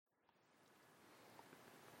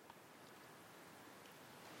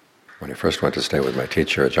When I first went to stay with my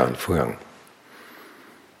teacher, Ajahn Fuang,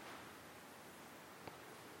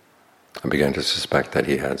 I began to suspect that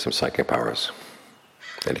he had some psychic powers,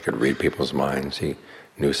 that he could read people's minds, he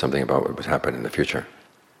knew something about what would happen in the future.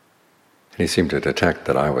 And he seemed to detect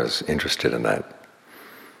that I was interested in that.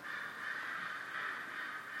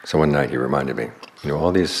 So one night he reminded me,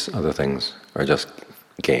 all these other things are just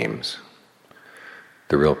games.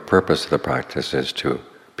 The real purpose of the practice is to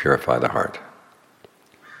purify the heart.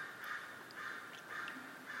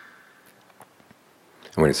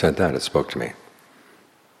 And when he said that, it spoke to me.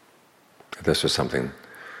 This was something,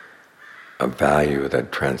 a value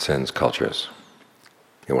that transcends cultures.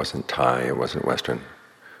 It wasn't Thai, it wasn't Western.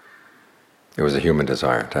 It was a human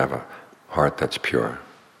desire to have a heart that's pure.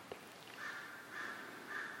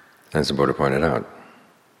 And as the Buddha pointed out,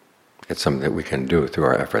 it's something that we can do through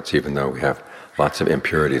our efforts. Even though we have lots of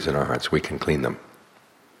impurities in our hearts, we can clean them.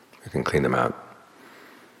 We can clean them out.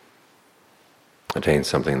 Attain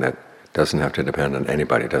something that doesn't have to depend on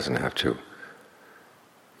anybody, doesn't have to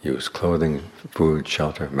use clothing, food,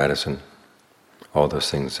 shelter, medicine, all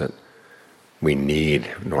those things that we need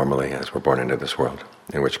normally as we're born into this world,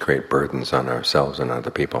 and which create burdens on ourselves and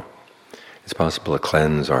other people. It's possible to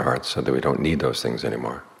cleanse our hearts so that we don't need those things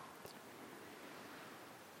anymore.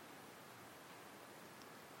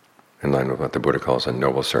 In line with what the Buddha calls a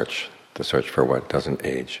noble search, the search for what doesn't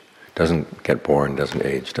age, doesn't get born, doesn't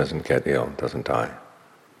age, doesn't get ill, doesn't die.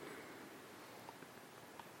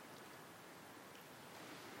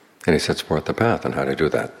 And he sets forth the path on how to do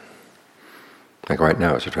that. Like right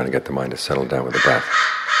now, as you're trying to get the mind to settle down with the breath.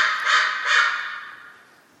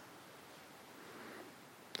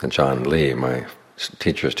 And John Lee, my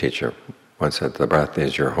teacher's teacher, once said, the breath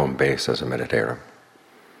is your home base as a meditator.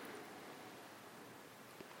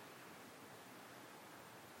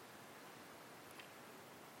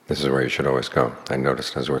 This is where you should always go. I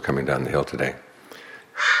noticed as we're coming down the hill today,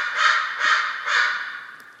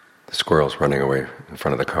 the squirrels running away in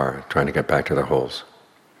front of the car, trying to get back to their holes.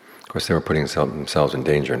 Of course, they were putting themselves in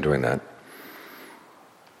danger in doing that.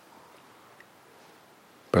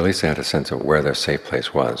 But at least they had a sense of where their safe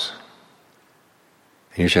place was.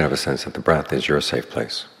 And you should have a sense that the breath is your safe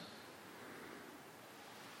place.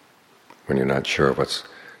 When you're not sure what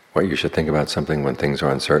you should think about something, when things are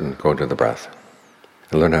uncertain, go to the breath.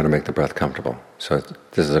 And learn how to make the breath comfortable. So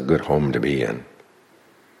this is a good home to be in.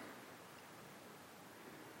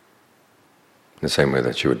 In the same way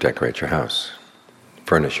that you would decorate your house,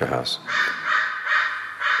 furnish your house,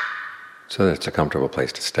 so that it's a comfortable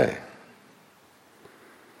place to stay.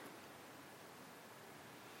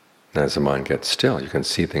 And as the mind gets still, you can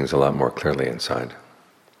see things a lot more clearly inside.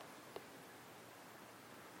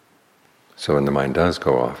 So when the mind does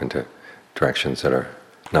go off into directions that are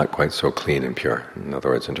not quite so clean and pure, in other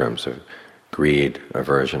words, in terms of greed,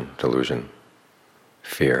 aversion, delusion,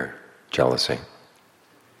 fear, jealousy,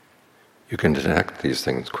 you can detect these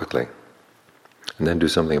things quickly and then do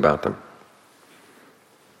something about them.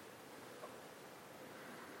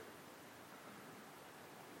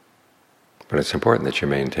 But it's important that you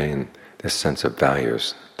maintain this sense of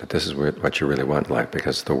values, that this is what you really want in life,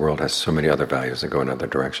 because the world has so many other values that go in other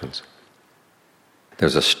directions.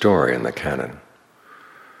 There's a story in the canon.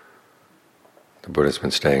 The Buddha's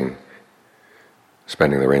been spending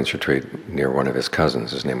the rains retreat near one of his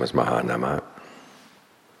cousins. His name was Mahanama.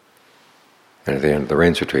 And at the end of the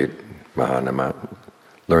rains retreat, Mahanama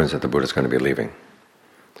learns that the Buddha's going to be leaving.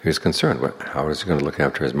 He was concerned, how is he going to look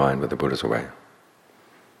after his mind with the Buddha's away?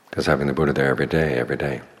 Because having the Buddha there every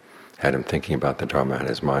day, had him thinking about the Dharma, had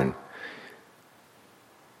his mind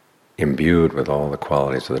imbued with all the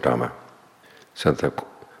qualities of the Dharma. So the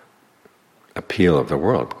appeal of the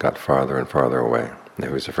world got farther and farther away. And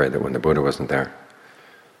he was afraid that when the Buddha wasn't there,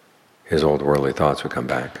 his old worldly thoughts would come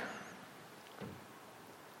back.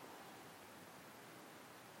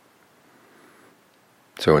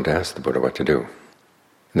 So he went to ask the Buddha what to do.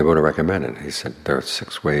 And the Buddha recommended, he said, there are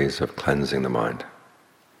 6 ways of cleansing the mind.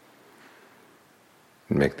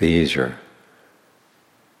 And make these your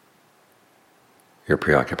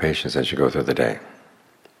preoccupations as you go through the day.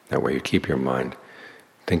 That way you keep your mind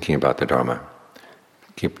thinking about the Dharma,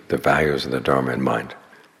 keep the values of the Dharma in mind.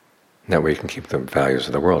 And that way you can keep the values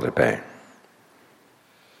of the world at bay.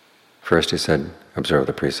 First he said, observe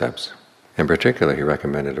the precepts. In particular, he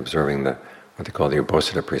recommended observing what they call the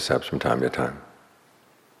Uposatha precepts from time to time.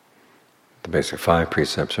 The basic 5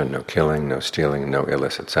 precepts are no killing, no stealing, no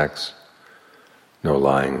illicit sex, no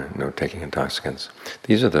lying, no taking intoxicants.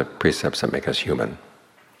 These are the precepts that make us human.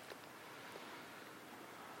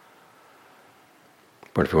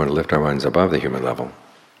 But if we want to lift our minds above the human level,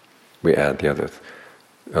 we add the other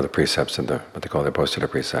are the precepts of what they call the Bosita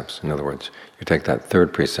precepts. In other words, you take that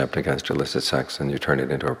third precept against illicit sex and you turn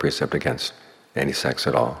it into a precept against any sex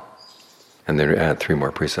at all. And then you add 3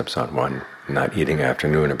 more precepts on. 1, not eating after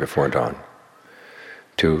noon or before dawn.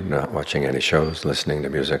 2, not watching any shows, listening to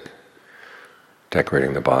music,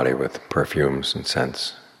 decorating the body with perfumes and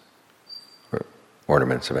scents, or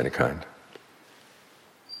ornaments of any kind.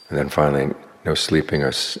 And then finally, no sleeping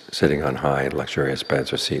or sitting on high, luxurious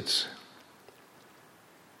beds or seats.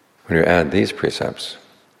 When you add these precepts,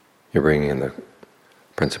 you're bringing in the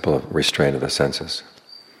principle of restraint of the senses.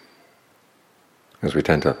 Because we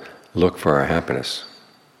tend to look for our happiness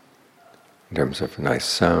in terms of nice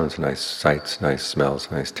sounds, nice sights, nice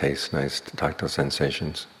smells, nice tastes, nice tactile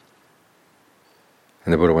sensations.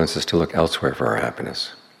 And the Buddha wants us to look elsewhere for our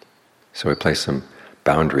happiness. So we place some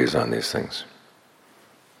boundaries on these things.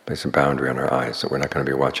 Place a boundary on our eyes that we're not going to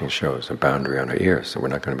be watching shows, a boundary on our ears that we're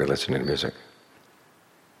not going to be listening to music.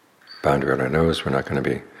 Boundary on our nose, we're not going to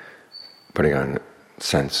be putting on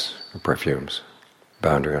scents or perfumes.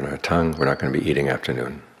 Boundary on our tongue, we're not going to be eating after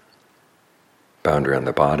noon. Boundary on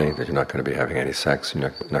the body, that you're not going to be having any sex,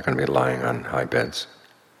 you're not going to be lying on high beds,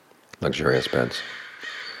 luxurious beds.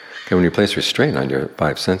 Okay, when you place restraint on your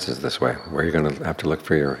 5 senses this way, where are you going to have to look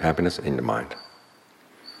for your happiness? In the mind.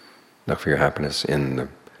 Look for your happiness in the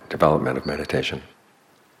development of meditation.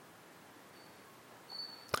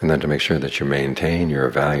 And then to make sure that you maintain your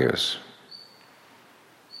values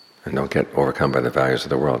and don't get overcome by the values of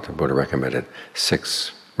the world. The Buddha recommended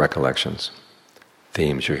 6 recollections,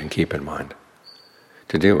 themes you can keep in mind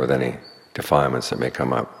to deal with any defilements that may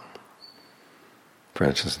come up. For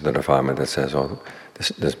instance, the defilement that says, oh,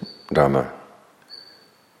 this Dharma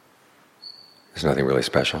is nothing really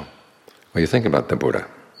special. Well, you think about the Buddha,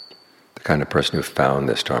 the kind of person who found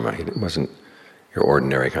this Dharma. He wasn't your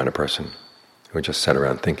ordinary kind of person who just sat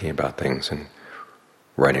around thinking about things and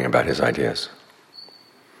writing about his ideas.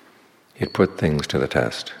 He'd put things to the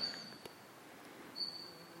test.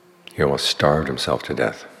 He almost starved himself to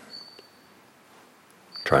death,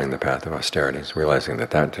 trying the path of austerities, realizing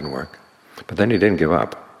that that didn't work. But then he didn't give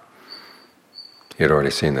up. He had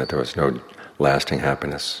already seen that there was no lasting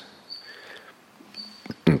happiness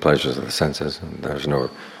in pleasures of the senses, and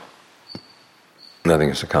nothing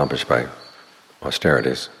is accomplished by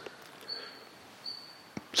austerities.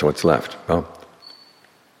 So what's left? Well,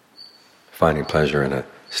 finding pleasure in a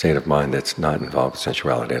state of mind that's not involved with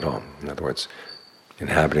sensuality at all. In other words,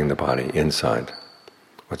 inhabiting the body inside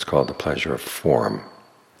what's called the pleasure of form,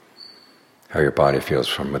 how your body feels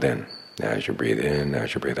from within, as you breathe in,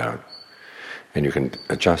 as you breathe out. And you can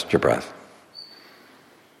adjust your breath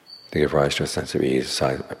to give rise to a sense of ease,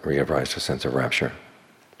 give rise to a sense of rapture,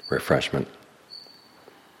 refreshment.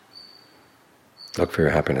 Look for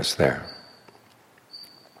your happiness there.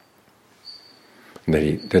 And then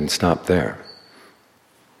he didn't stop there.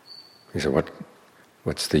 He said,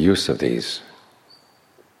 what's the use of these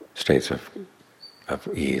states of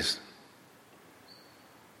ease?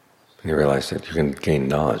 And you realize that you can gain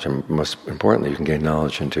knowledge, and most importantly, you can gain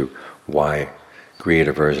knowledge into why greed,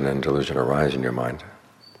 aversion, and delusion arise in your mind,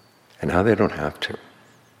 and how they don't have to.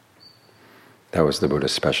 That was the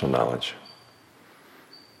Buddha's special knowledge.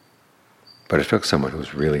 But it took someone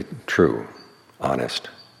who's really true, honest,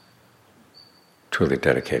 truly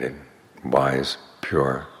dedicated, wise,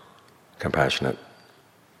 pure, compassionate.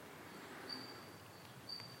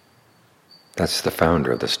 That's the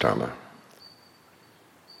founder of this Dharma.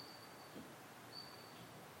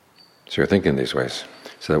 So you're thinking these ways,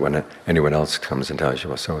 so that when anyone else comes and tells you,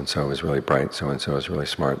 well, so-and-so is really bright, so-and-so is really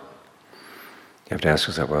smart, you have to ask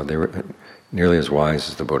yourself, well, they were nearly as wise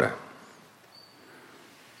as the Buddha.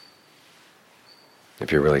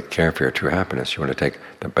 If you really care for your true happiness, you want to take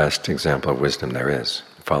the best example of wisdom there is,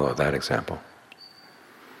 follow that example.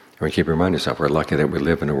 And we keep reminding yourself, we're lucky that we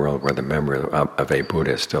live in a world where the memory of a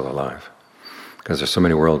Buddha is still alive. Because there's so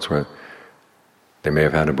many worlds where they may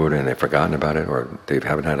have had a Buddha and they've forgotten about it, or they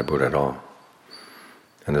haven't had a Buddha at all.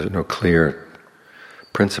 And there's no clear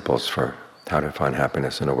principles for how to find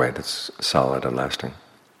happiness in a way that's solid and lasting.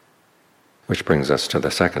 Which brings us to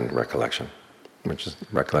the second recollection, which is the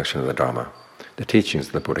recollection of the Dharma, the teachings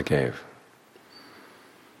the Buddha gave.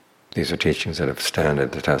 These are teachings that have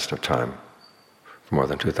stood the test of time for more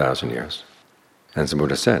than 2,000 years. And as the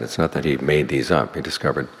Buddha said, it's not that he made these up, he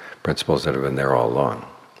discovered principles that have been there all along.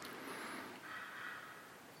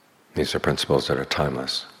 These are principles that are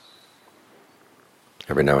timeless.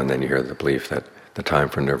 Every now and then you hear the belief that the time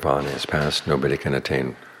for nirvana is past, nobody can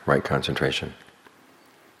attain right concentration.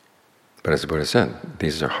 But as the Buddha said,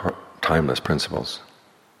 these are timeless principles.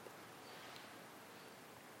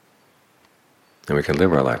 And we can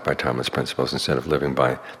live our life by timeless principles instead of living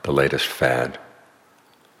by the latest fad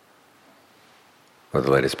or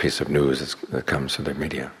the latest piece of news that comes through the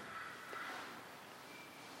media.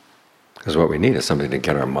 Because what we need is something to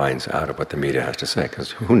get our minds out of what the media has to say,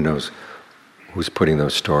 because who knows who's putting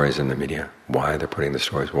those stories in the media, why they're putting the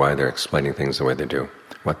stories, why they're explaining things the way they do,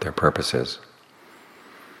 what their purpose is.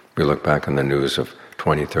 We look back on the news of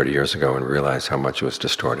 20, 30 years ago and realize how much it was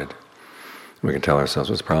distorted. We can tell ourselves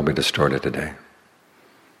it's probably distorted today,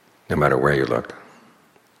 no matter where you look.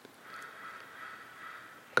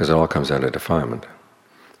 Because it all comes out of defilement.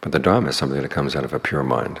 But the Dharma is something that comes out of a pure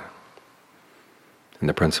mind. And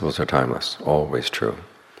the principles are timeless, always true.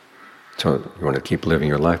 So you want to keep living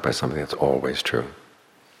your life by something that's always true.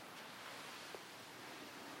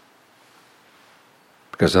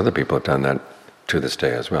 Because other people have done that to this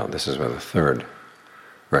day as well. This is where the third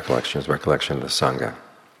recollection is recollection of the Sangha.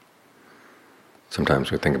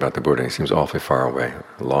 Sometimes we think about the Buddha, he seems awfully far away,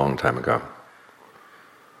 a long time ago.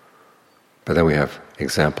 But then we have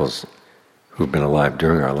examples who've been alive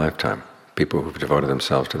during our lifetime, people who've devoted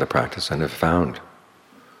themselves to the practice and have found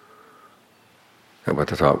that what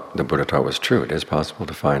the Buddha taught was true. It is possible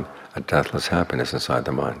to find a deathless happiness inside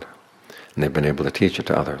the mind. And they've been able to teach it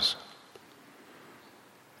to others.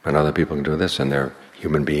 And other people can do this, and they're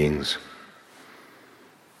human beings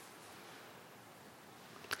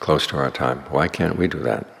close to our time. Why can't we do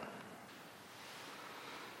that?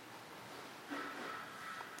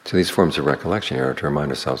 So these forms of recollection here are to remind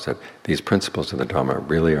ourselves that these principles of the Dharma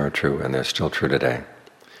really are true, and they're still true today.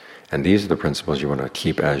 And these are the principles you want to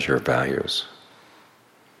keep as your values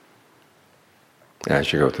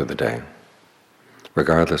as you go through the day,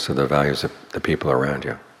 regardless of the values of the people around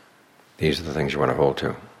you. These are the things you want to hold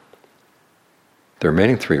to. The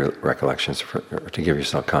remaining three recollections are to give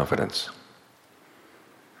yourself confidence.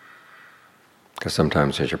 Because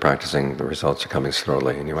sometimes as you're practicing, the results are coming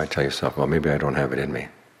slowly, and you might tell yourself, well, maybe I don't have it in me.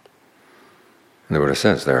 And the Buddha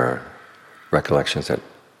says there are recollections that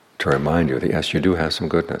to remind you that yes, you do have some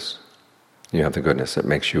goodness. You have the goodness that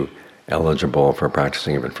makes you eligible for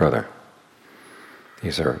practicing even further.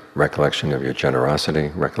 These are recollection of your generosity,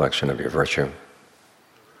 recollection of your virtue.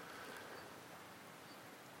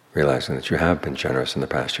 Realizing that you have been generous in the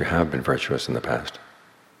past, you have been virtuous in the past.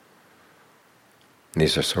 And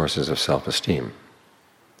these are sources of self-esteem.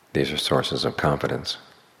 These are sources of confidence.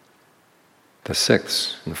 The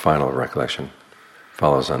sixth and final recollection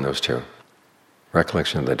follows on those two.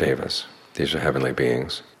 Recollection of the devas. These are heavenly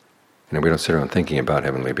beings. And we don't sit around thinking about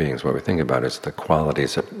heavenly beings. What we think about is the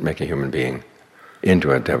qualities that make a human being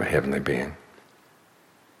into a heavenly being.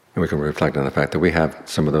 And we can reflect on the fact that we have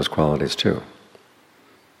some of those qualities too.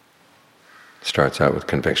 It starts out with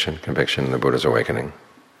conviction in the Buddha's awakening.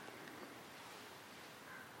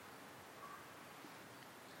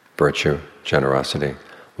 Virtue, generosity,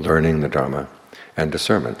 learning the Dharma, and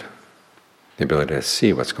discernment. The ability to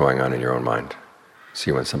see what's going on in your own mind.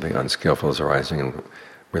 See when something unskillful is arising and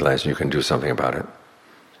realize you can do something about it.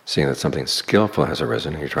 Seeing that something skillful has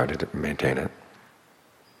arisen and you try to maintain it.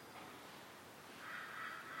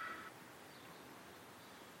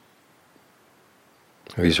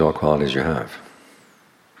 These are all qualities you have.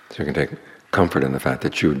 So you can take comfort in the fact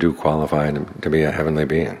that you do qualify to be a heavenly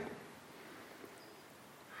being.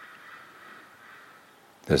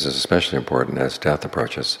 This is especially important as death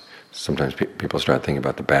approaches. Sometimes people start thinking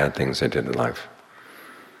about the bad things they did in life.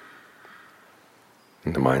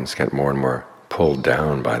 And the minds get more and more pulled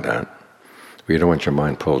down by that. But you don't want your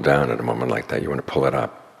mind pulled down at a moment like that. You want to pull it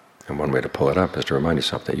up. And one way to pull it up is to remind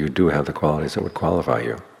yourself that you do have the qualities that would qualify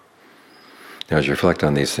you. Now, as you reflect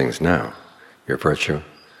on these things now, your virtue,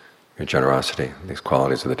 your generosity, these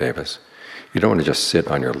qualities of the devas, you don't want to just sit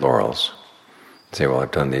on your laurels and say, well,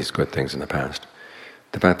 I've done these good things in the past.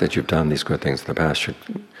 The fact that you've done these good things in the past should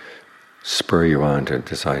spur you on to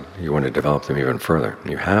decide you want to develop them even further.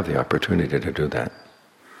 You have the opportunity to do that.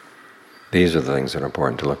 These are the things that are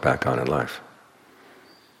important to look back on in life.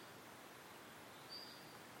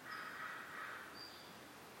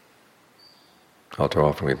 All too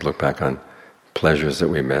often we look back on pleasures that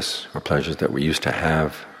we miss, or pleasures that we used to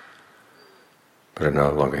have but are no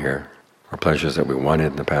longer here, or pleasures that we wanted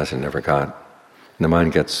in the past and never got. And the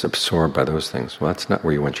mind gets absorbed by those things. Well, that's not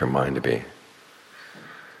where you want your mind to be. You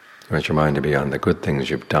want your mind to be on the good things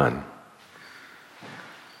you've done,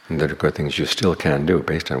 and the good things you still can do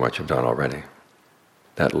based on what you've done already.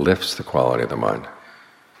 That lifts the quality of the mind.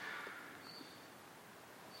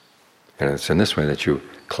 And it's in this way that you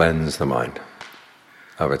cleanse the mind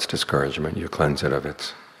of its discouragement, you cleanse it of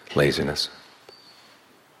its laziness.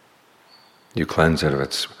 You cleanse it of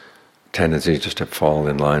its tendency just to fall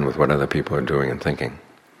in line with what other people are doing and thinking.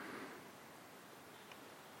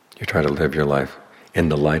 You try to live your life in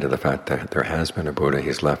the light of the fact that there has been a Buddha,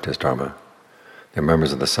 he's left his Dharma. The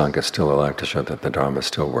members of the Sangha are still alive to show that the Dharma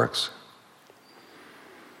still works.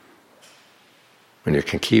 When you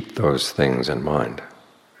can keep those things in mind,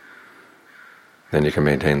 then you can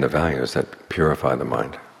maintain the values that purify the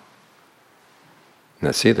mind. And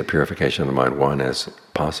that see the purification of the mind, 1, as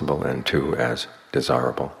possible, and 2, as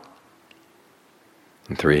desirable.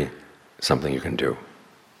 And 3, something you can do.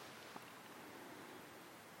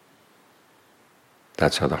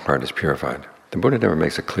 That's how the heart is purified. The Buddha never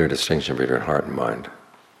makes a clear distinction between heart and mind.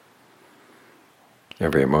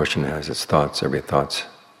 Every emotion has its thoughts, every thought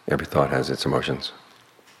has its emotions.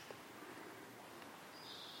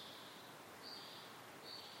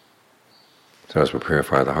 So as we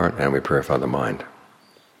purify the heart and we purify the mind,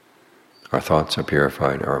 our thoughts are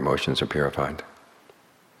purified, our emotions are purified.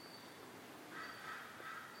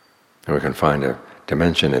 And we can find a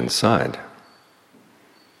dimension inside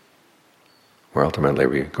where ultimately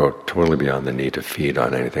we go totally beyond the need to feed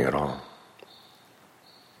on anything at all.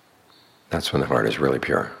 That's when the heart is really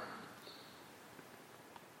pure.